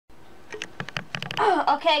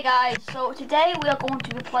Okay guys, so today we are going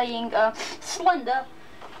to be playing Slender.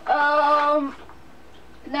 Now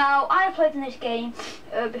I have played in this game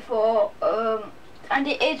before, and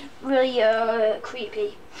it is really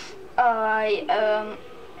creepy. So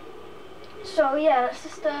yeah, let's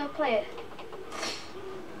just play it.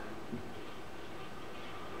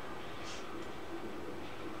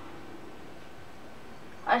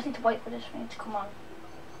 I just need to wait for this thing to come on.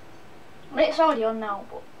 I mean, it's already on now,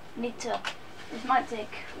 but I need to. This might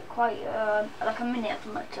take quite like a minute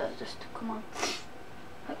for it to just come on.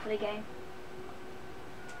 Wait for the game.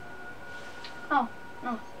 Oh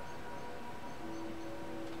no.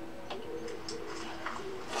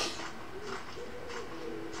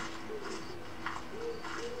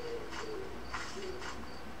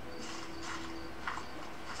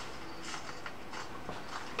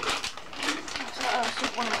 Let's see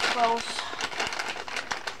one of the clothes.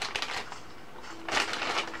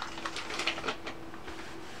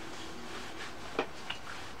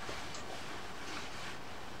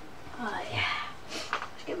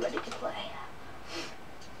 Let's get ready to play.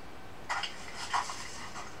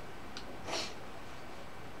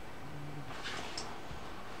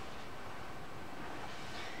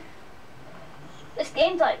 This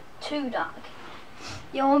game's like too dark.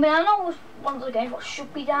 You know what I mean? I know it's one of those games what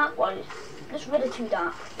should be dark, but it's just really too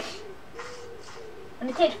dark. And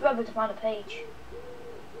it takes forever to find a page.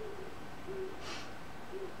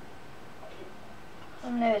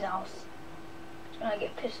 I'm near his house. He's gonna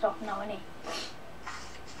get pissed off now, isn't he?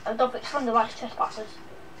 I don't think Slender likes trespassers.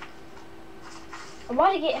 And why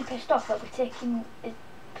are they getting pissed off that we're taking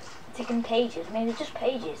pages? I mean, they're just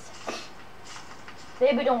pages.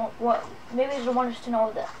 Maybe they don't want us to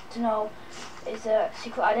know his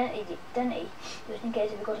secret identity, just in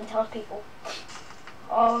case if he goes and tells people.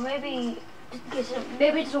 Or maybe just in case,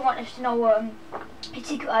 maybe he doesn't want us to know his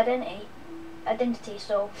secret identity,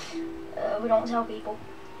 so we don't tell people.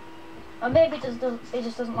 Or maybe he just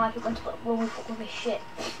doesn't like it when we fuck with his shit.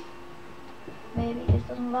 Maybe he just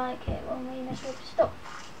doesn't like it when we mess with his stuff.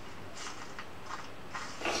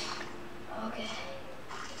 Okay.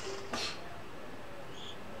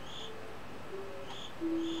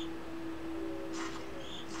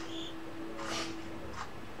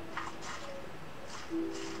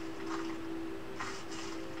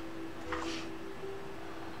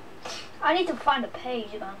 I need to find a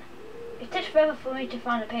page, man. It takes forever for me to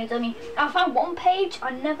find a page. I mean, I found one page,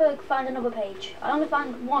 I never find another page. I only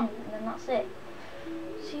find one, and then that's it.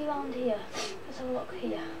 See around here. Let's have a look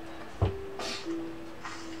here.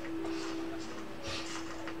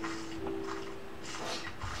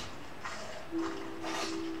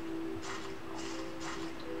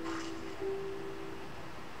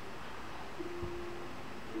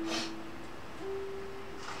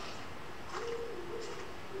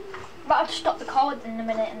 But I'll just stop the recording in a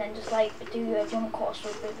minute and then just like do a jump cut or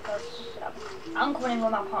something, because I'm coming in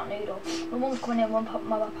with my pot noodle. My mum's coming in with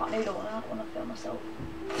my pot noodle, and I don't want to film myself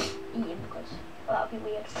eating because that would be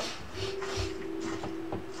weird.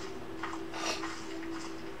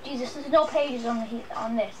 Jesus, there's no pages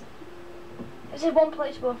on this. This is one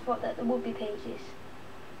place where I thought that there would be pages.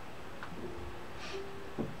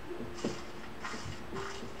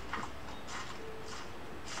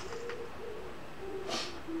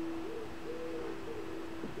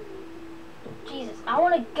 Jesus, I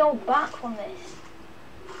want to go back from this.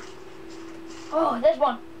 Oh, there's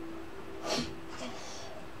one. Yes.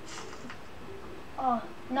 Oh,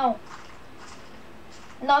 no.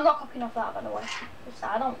 No, I'm not copying off that, by the way.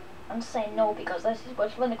 I'm just saying no because this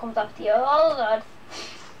is when it comes after you. Oh, God.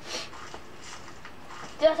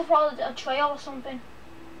 Do you have to follow a trail or something?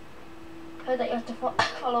 I heard that you have to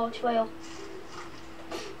follow a trail.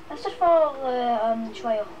 Let's just follow the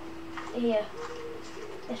trail here.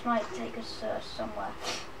 This might take us somewhere.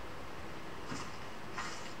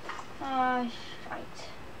 Right.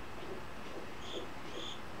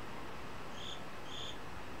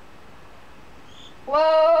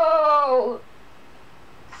 Whoa!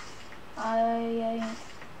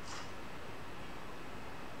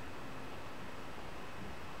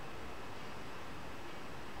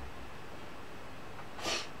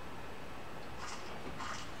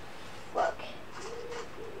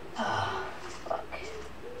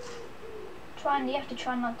 You have to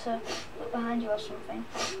try not to look behind you or something.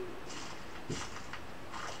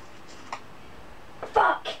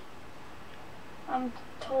 Fuck! I'm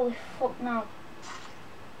totally fucked now.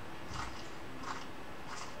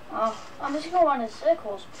 Oh, I'm just going around in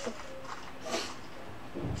circles.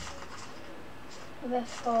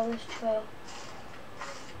 Let's follow this trail.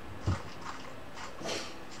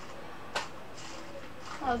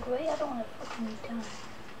 Oh great, I don't want to fucking die.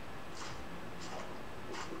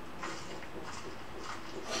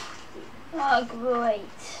 Oh, great.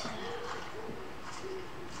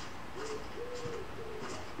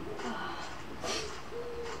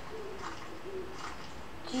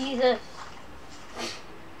 Jesus.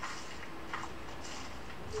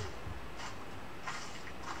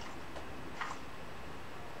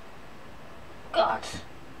 God.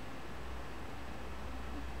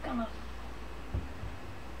 Gonna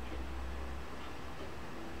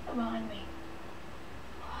remind me.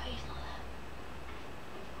 Oh, he's not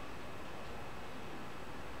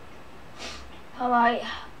there. Alright.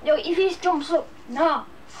 Yo, if he jumps up. No.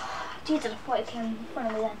 Jesus, I thought he came in front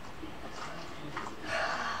of me then.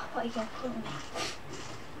 I thought he came in front of me.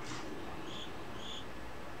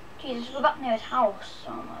 Jesus, we're back near his house.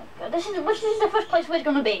 Oh my god. This is the first place we're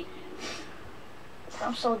gonna be.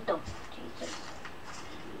 I'm so dumb. Jesus.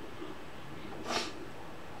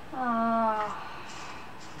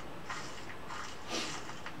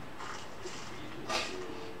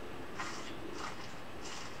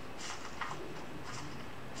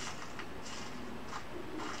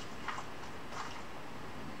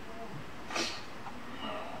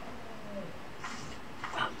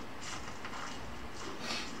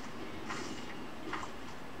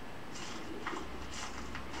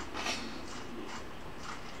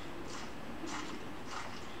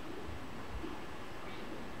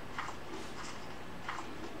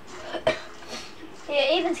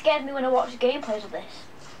 It even scared me when I watched gameplays of this.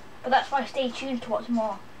 But that's why I stay tuned to watch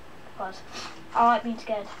more. Because I like being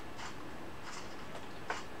scared.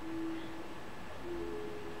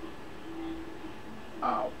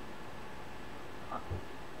 Oh.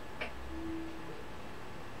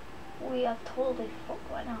 We are totally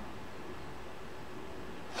fucked right now.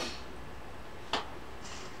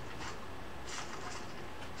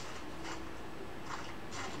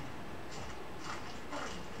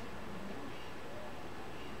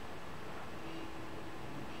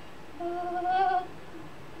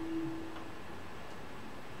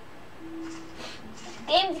 This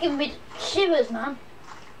game's giving me shivers, man.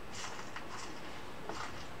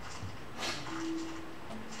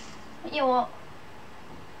 But you know what?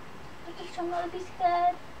 I just don't want to be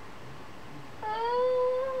scared.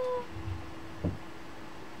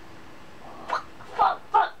 Fuck.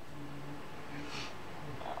 Oh,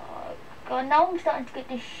 God, now I'm starting to get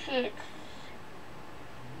this shit.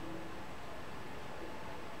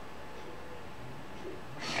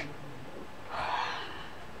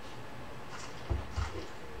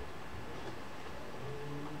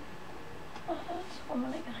 That's 1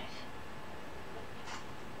 minute, guys.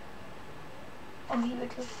 I'm here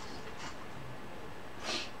too.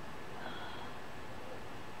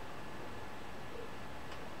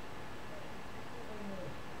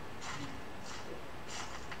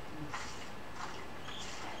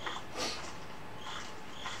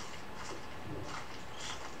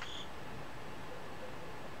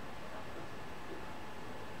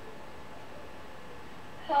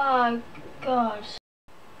 Oh God.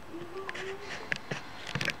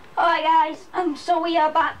 Alright guys, so we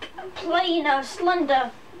are back playing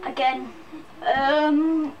Slender again.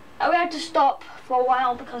 I had to stop for a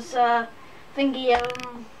while because thingy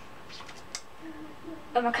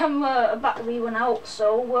my camera battery went out,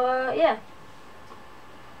 so yeah.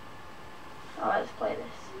 Alright, let's play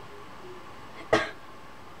this.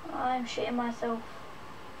 I'm shitting myself.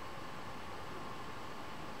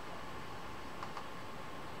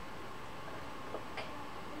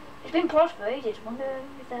 It's been paused for ages. Wonder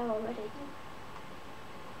if they're already.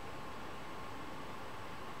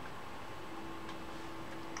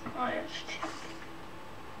 Alright, let's check.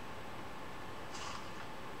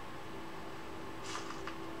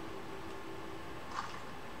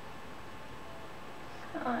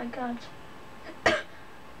 Oh my God.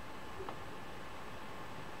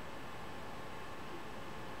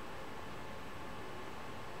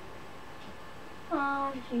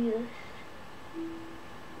 Oh Jesus.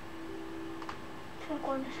 I'm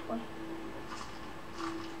going this way.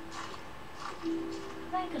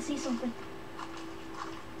 I can see something.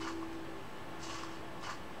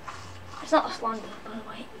 It's not a slender, by the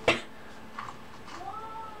way.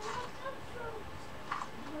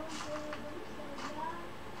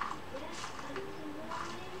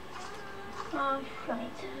 Oh,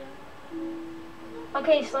 right.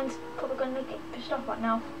 Okay, Slender's probably going to get pissed off right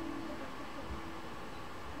now.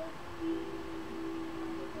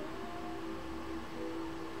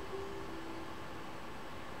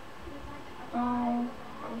 Oh,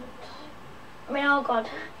 God. I mean, oh, God.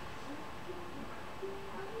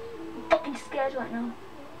 I'm fucking scared right now.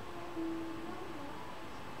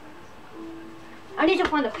 I need to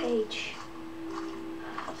find a page.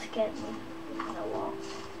 That scared me. You know what?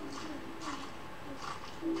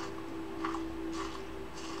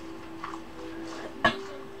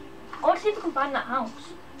 Let's see if we can find that house.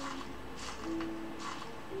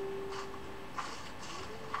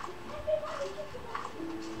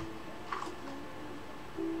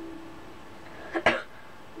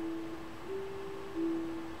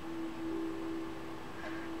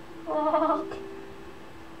 Fuck.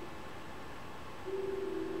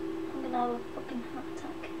 I'm gonna have a fucking heart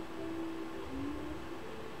attack.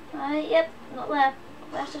 Right, yep, not there.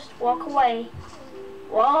 Let's just walk away.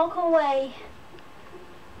 Walk away.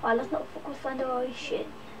 Alright, let's not fuck with slende or shit.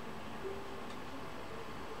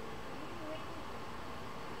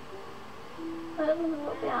 I don't want to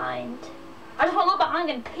look behind. I just want to look behind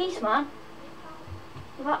in peace, man.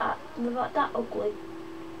 Without that ugly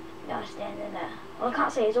guy standing there. Well, I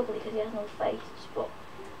can't say he's ugly because he has no face, but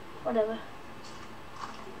whatever.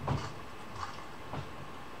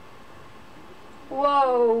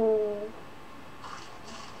 Whoa.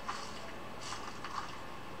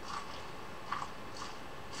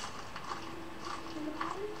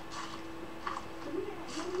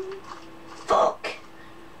 Fuck.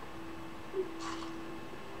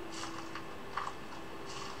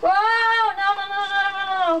 Whoa,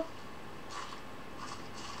 no.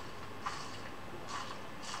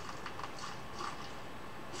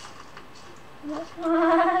 Let's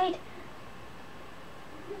hide.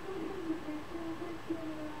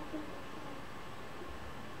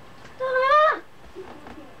 Ah!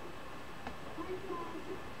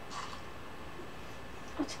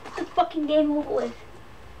 Let's get the fucking game over with.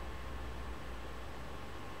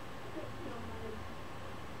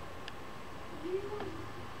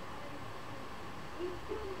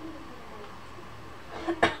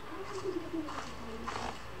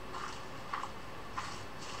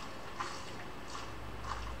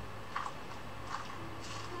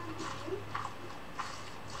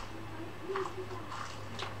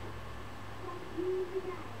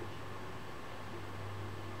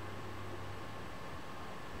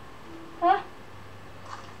 Huh?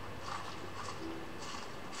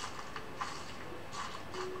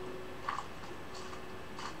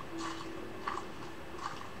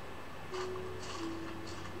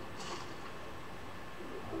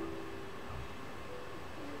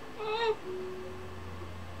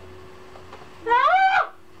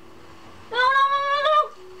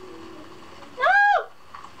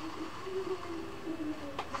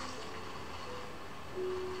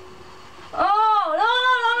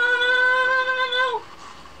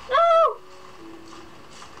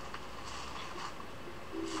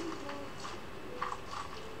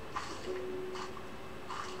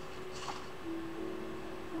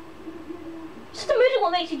 Just the music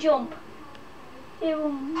what makes you jump.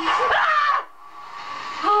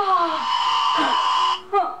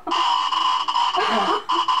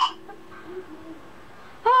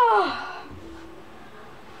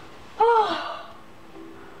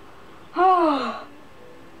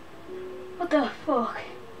 What the fuck?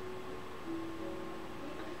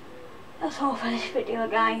 That's all for this video,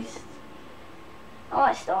 guys.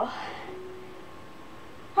 Alright, stuff.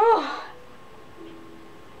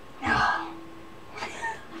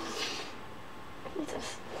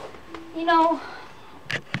 Jesus. You know,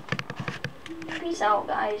 peace out,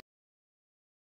 guys.